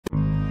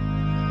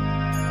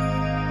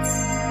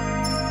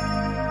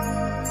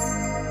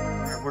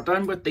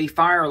done with the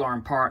fire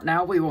alarm part.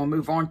 Now we will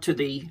move on to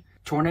the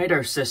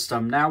tornado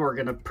system. Now we're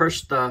going to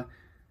push the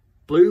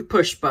blue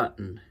push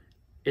button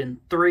in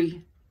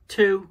 3,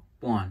 2,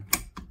 1.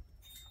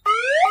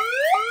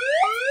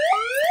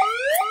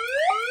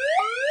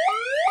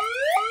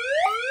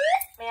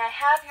 May I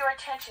have your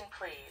attention,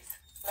 please?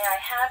 May I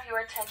have your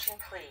attention,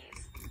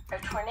 please? A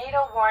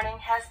tornado warning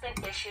has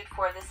been issued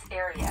for this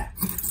area.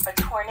 A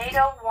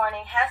tornado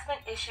warning has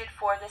been issued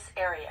for this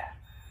area.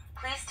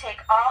 Please take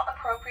all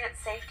appropriate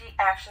safety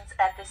actions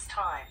at this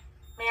time.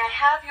 May I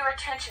have your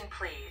attention,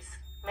 please?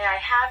 May I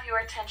have your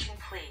attention,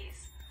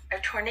 please? A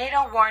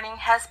tornado warning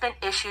has been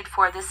issued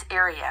for this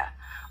area.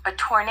 A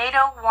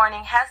tornado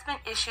warning has been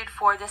issued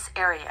for this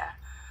area.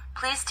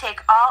 Please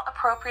take all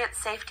appropriate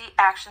safety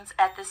actions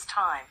at this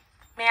time.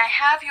 May I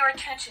have your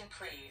attention,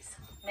 please?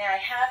 May I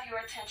have your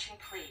attention,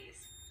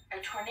 please? A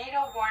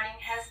tornado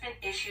warning has been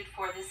issued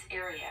for this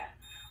area.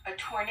 A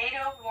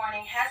tornado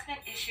warning has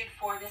been issued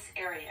for this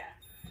area.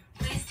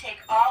 Please take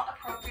all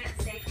appropriate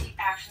safety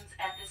actions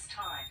at this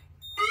time.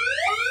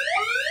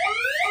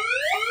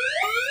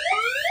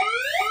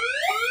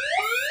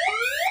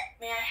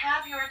 May I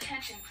have your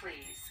attention,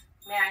 please?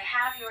 May I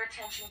have your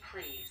attention,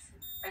 please?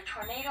 A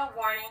tornado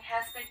warning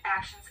has been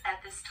actions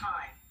at this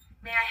time.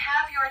 May I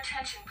have your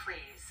attention,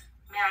 please?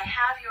 May I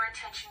have your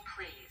attention,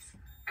 please?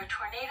 A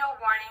tornado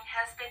warning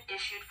has been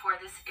issued for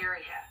this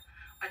area.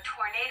 A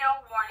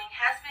tornado warning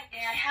has been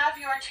issued. May I have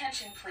your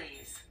attention,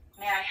 please?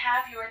 May I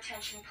have your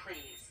attention,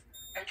 please?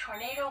 A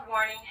tornado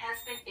warning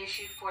has been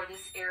issued for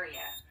this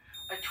area.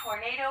 A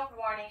tornado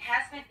warning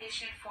has been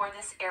issued for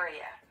this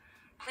area.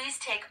 Please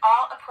take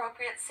all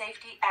appropriate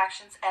safety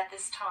actions at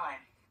this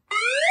time.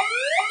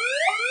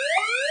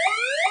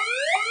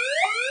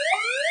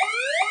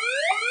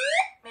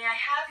 May I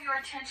have your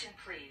attention,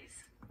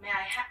 please? May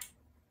I have...